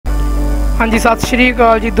हाँ जी, सत श्री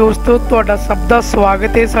अकाल जी दोस्तों, तुहाडा सब दा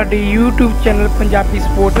स्वागत है साडे YouTube channel Punjabi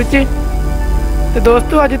support which. तो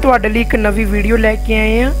दोस्तों अज तुहाडे लई एक नवी वीडियो लैके आए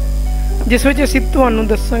हैं जिस विच असीं तुहानूं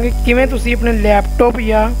दस्सांगे किवें तुसीं अपने लैपटॉप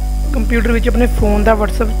या कंप्यूटर विच अपने फोन दा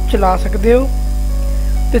वट्सअप चला सकदे हो।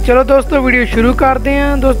 तो चलो दोस्तों वीडियो शुरू करते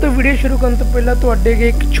हैं। दोस्तों वीडियो शुरू करने तो पहला तुहाडे अगे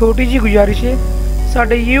एक छोटी जी गुजारिश है,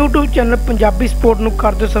 साडे यूट्यूब चैनल पंजाबी सपोर्ट नूं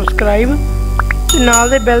कर दिओ सबसक्राइब ते नाल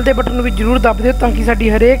दे बैल दे बटन नूं भी जरूर दब दिओ ताकि साडी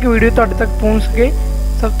हरेक वीडियो तुहाडे तक पहुंच सके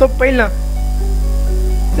सब तो पहला।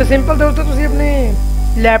 तो सिंपल दोस्तों तुसीं अपने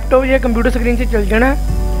लैपटॉप या कंप्यूटर स्क्रीन से चल जाना,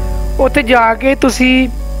 उत्थे जाके तुसीं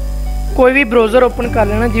कोई भी ब्राउज़र ओपन कर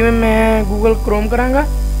लेना। जिवें मैं गूगल क्रोम करांगा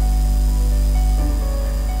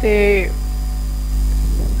ते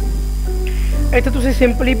इत्थे तुसीं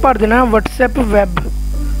सिंपली भर देना वटसएप वैब।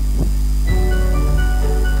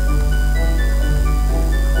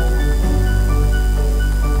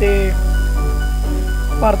 ते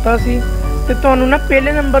भरता सी ते तुहानूं ना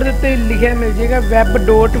पहले नंबर दे उत्ते लिखिआ मिल जाएगा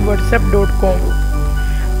web.whatsapp.com।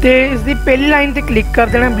 तो इसकी पहली लाइन ते क्लिक कर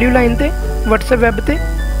देना, ब्लू लाइन ते वट्सएप वैब ते।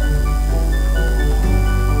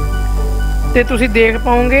 ते तुसीं देख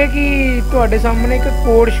पाओगे कि तुहाडे सामने एक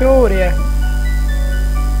कोड शो हो रहा है।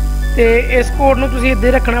 तो इस कोड नूं तुसीं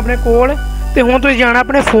इद्दां रखना अपने कोल। ते हुण तुसीं जाना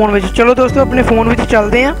अपने फोन विच। चलो दोस्तों अपने फोन विच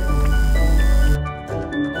चलदे हां।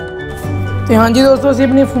 तो हाँ जी दोस्तों असीं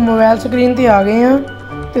अपनी मोबाइल स्क्रीन ते आ गए हैं।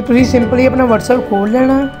 तो तुसीं सिंपली अपना वट्सअप खोल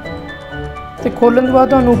लेना। तो खोलने के बाद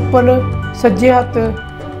तुहानूं उपर सज्जे हत्थ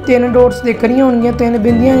 3 डॉट्स दिखणियां होणगियां, 3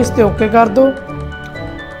 बिंदियां, इस ते ओके कर दो।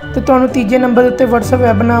 तो तुहानूं तीजे नंबर उत्ते वट्सअप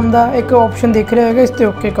वैब नाम का एक ऑप्शन दिख रहा है, इस ते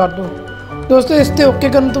ओके कर दो। दोस्तों इस ते ओके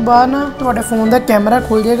करने तो बाद ना तुहाडे फोन का कैमरा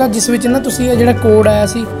खुल जाएगा जिस विच ना तुसीं जिहड़ा कोड आया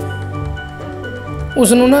सी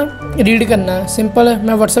उसनूं ना रीड करना। सिंपल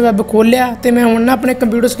मैं वट्सअप वैब खोल लिया तो मैं हुण ना अपने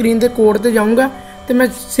कंप्यूटर स्क्रीन के कोड ते जाऊँगा तो मैं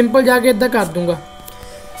सिंपल जाके इदां कर दूँगा।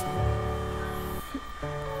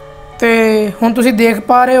 तो हुण तुसीं देख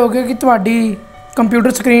पा रहे होगे कि तुहाडी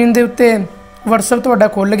कंप्यूटर स्क्रीन के उत्ते वट्सअप तुहाडा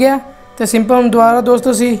खुल गया। तो सिंपल हम दोबारा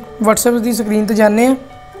दोस्तों असीं वट्सअप की स्क्रीन ते जाने हैं।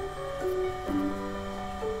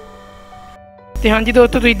 तो हाँ जी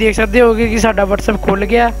दोस्तों तुसीं देख सकते होगे कि साडा वट्सअप खुल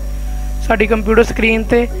गया साडी कंप्यूटर स्क्रीन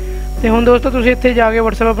ते। तो हुण दोस्तों तुसीं इत्थे जाके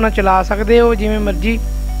वट्सअप अपना चला सकते हो जिवें मर्जी।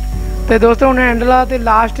 तो दोस्तों हुण एंडला ते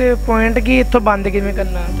लास्ट पॉइंट कि इत्थों बंद किवें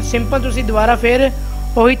करना। तो सिंपल तुसीं दोबारा फिर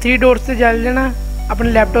वही 3 डॉट्स ते चल जाना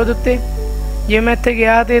अपने लैपटॉप के उत्ते। जिवें मैं इत्थे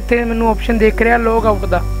गया तो इत्थे मैनूं ऑप्शन दिख रहा लॉग आउट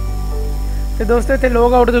का। तो दोस्तों इत्थे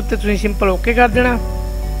लॉग आउट के उत्ते तुसीं सिंपल ओके कर देना।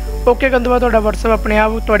 ओके करने के बाद तुहाडा वट्सअप अपने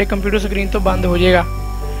आप तुहाडे कंप्यूटर स्क्रीन तो बंद हो जाएगा।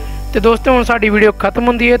 तो दोस्तों हुण साडी वीडियो खत्म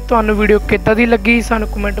होंदी है। तुहानूं वीडियो किद्दां दी लगी सानूं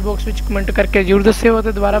कमेंट बॉक्स में कमेंट करके जरूर दस्सिओ।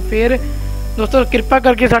 तो दोबारा फिर दोस्तों कृपा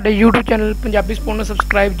करके साडे यूट्यूब चैनल पंजाबी सपोर्ट नूं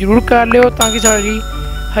सबसक्राइब जरूर कर लिओ ताकि साडी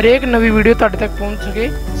हरेक नवी वीडियो तुहाडे तक पहुंच सके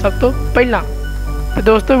सब तो पहला। तो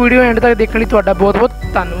दोस्तों वीडियो एंड तक देखने लई तुहाडा बहुत बहुत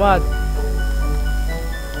धन्नवाद।